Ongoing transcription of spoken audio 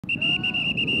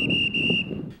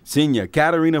Senior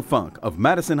Katarina Funk of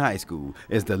Madison High School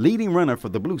is the leading runner for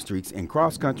the Blue Streaks in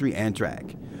cross country and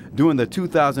track. During the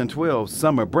 2012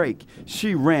 summer break,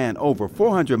 she ran over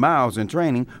 400 miles in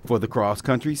training for the cross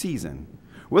country season.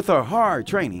 With her hard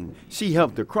training, she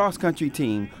helped the cross country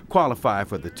team qualify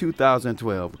for the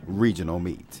 2012 regional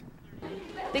meet.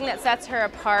 The thing that sets her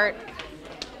apart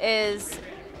is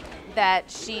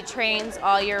that she trains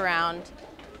all year round.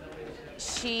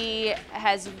 She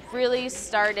has really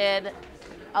started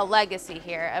a legacy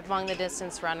here among the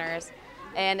distance runners,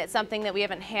 and it's something that we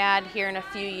haven't had here in a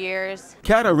few years.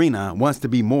 Katarina wants to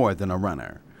be more than a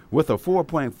runner. With a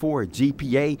 4.4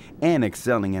 GPA and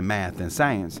excelling in math and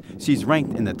science, she's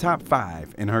ranked in the top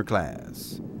 5 in her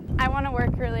class. I want to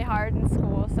work really hard in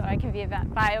school so I can be a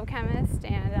biochemist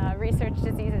and research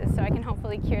diseases so I can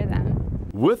hopefully cure them.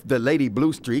 With the Lady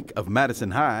Blue Streak of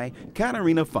Madison High,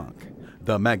 Katarina Funk,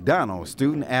 the McDonald's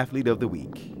Student Athlete of the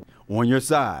Week. On your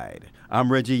side,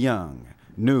 I'm Reggie Young,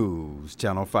 News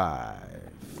Channel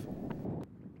 5.